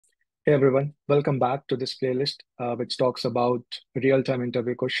Hey everyone, welcome back to this playlist, which talks about real-time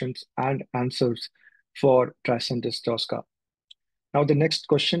interview questions and answers for Tricentis Tosca. Now, the next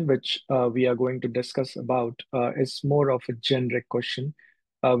question, which we are going to discuss about, is more of a generic question,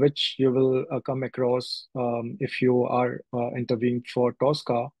 which you will come across if you are interviewing for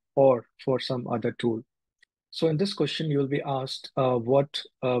Tosca or for some other tool. So in this question, you will be asked, what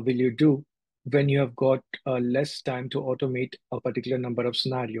will you do when you have got less time to automate a particular number of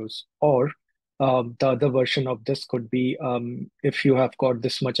scenarios? Or the other version of this could be if you have got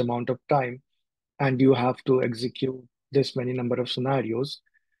this much amount of time and you have to execute this many number of scenarios,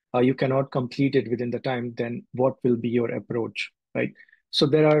 you cannot complete it within the time, then what will be your approach, right? So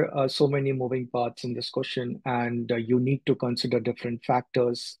there are so many moving parts in this question, and you need to consider different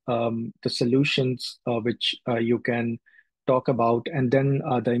factors, the solutions which you can talk about, and then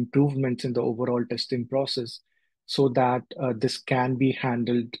the improvements in the overall testing process so that this can be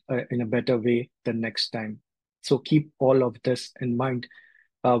handled in a better way the next time. So keep all of this in mind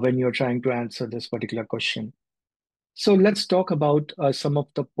when you're trying to answer this particular question. So let's talk about some of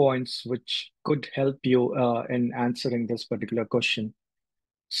the points which could help you in answering this particular question.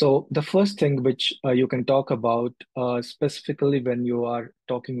 So the first thing which you can talk about specifically when you are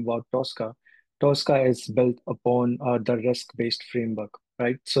talking about Tosca, Tosca is built upon the risk-based framework,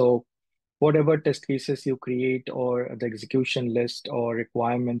 right? So whatever test cases you create or the execution list or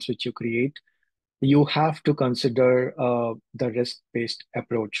requirements which you create, you have to consider the risk-based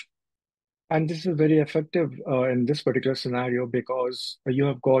approach. And this is very effective in this particular scenario because you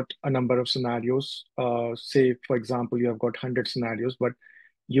have got a number of scenarios. Say, for example, you have got 100 scenarios, but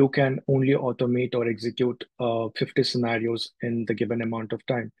you can only automate or execute 50 scenarios in the given amount of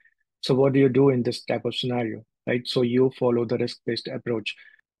time. So what do you do in this type of scenario, right? So you follow the risk-based approach,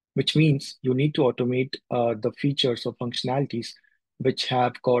 which means you need to automate the features or functionalities which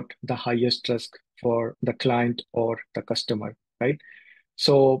have got the highest risk for the client or the customer, right?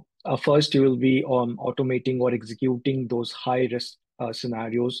 So first, you will be automating or executing those high risk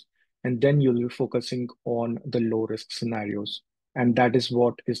scenarios, and then you'll be focusing on the low risk scenarios. And that is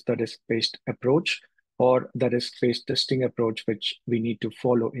what is the risk-based approach or the risk-based testing approach, which we need to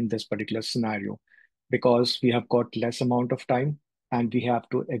follow in this particular scenario, because we have got less amount of time and we have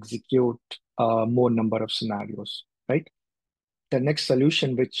to execute more number of scenarios, right? The next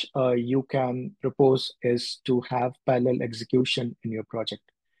solution which you can propose is to have parallel execution in your project.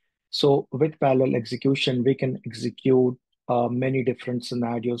 So with parallel execution, we can execute many different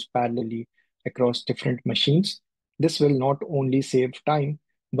scenarios parallelly across different machines. This will not only save time,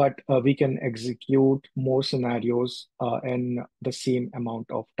 but we can execute more scenarios in the same amount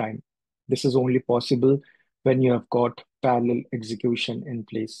of time. This is only possible when you have got parallel execution in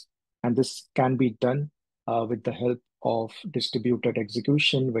place. And this can be done with the help of distributed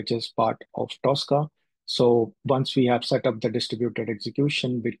execution, which is part of Tosca. So once we have set up the distributed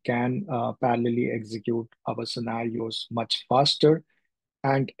execution, we can parallelly execute our scenarios much faster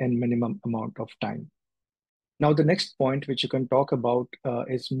and in minimum amount of time. Now, the next point which you can talk about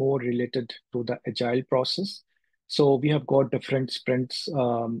is more related to the agile process. So we have got different sprints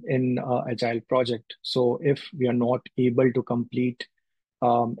in agile project. So if we are not able to complete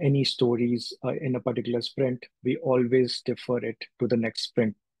any stories in a particular sprint, we always defer it to the next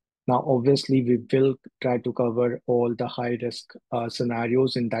sprint. Now, obviously, we will try to cover all the high risk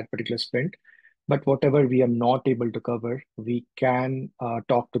scenarios in that particular sprint. But whatever we are not able to cover, we can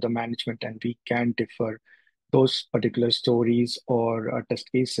talk to the management and we can defer those particular stories or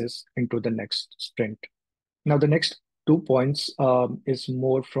test cases into the next sprint. Now, the next 2 points is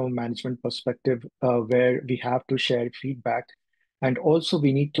more from management perspective, where we have to share feedback, and also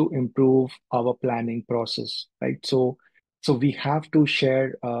we need to improve our planning process, right? So we have to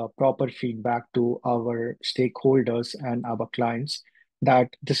share proper feedback to our stakeholders and our clients that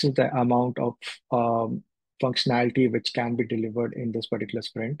this is the amount of functionality which can be delivered in this particular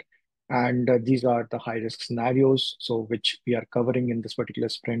sprint. And these are the high risk scenarios, so which we are covering in this particular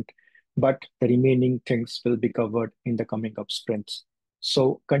sprint, but the remaining things will be covered in the coming up sprints.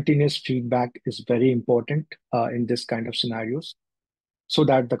 So continuous feedback is very important in this kind of scenarios so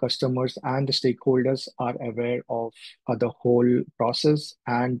that the customers and the stakeholders are aware of the whole process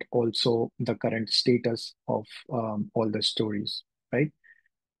and also the current status of all the stories, right?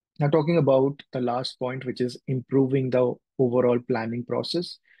 Now, talking about the last point, which is improving the overall planning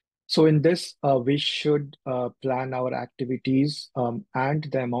process. So, in this, we should plan our activities and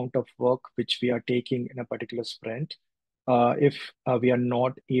the amount of work which we are taking in a particular sprint. If we are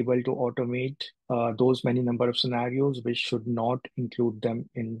not able to automate those many number of scenarios, we should not include them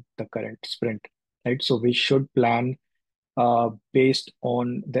in the current sprint, right? So, we should plan based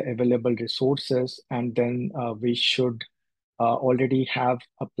on the available resources, and then we should already have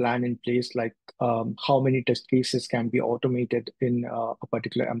a plan in place, like how many test cases can be automated in a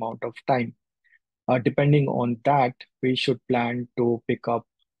particular amount of time. Depending on that, we should plan to pick up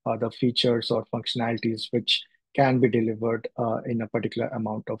the features or functionalities which can be delivered in a particular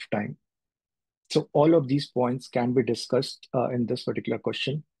amount of time. So all of these points can be discussed in this particular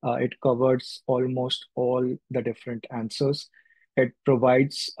question. It covers almost all the different answers. It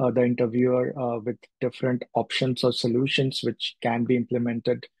provides the interviewer with different options or solutions which can be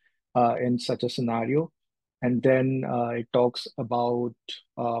implemented in such a scenario. And then it talks about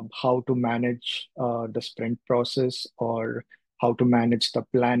how to manage the sprint process, or how to manage the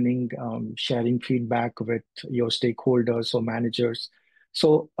planning, sharing feedback with your stakeholders or managers.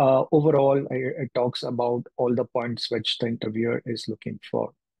 So overall, it talks about all the points which the interviewer is looking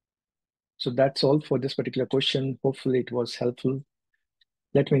for. So that's all for this particular question. Hopefully it was helpful.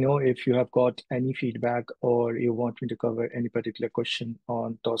 Let me know if you have got any feedback or you want me to cover any particular question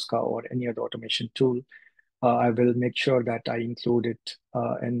on Tosca or any other automation tool. I will make sure that I include it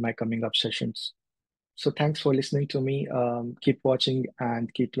in my coming up sessions. So thanks for listening to me. Keep watching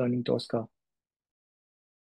and keep learning Tosca.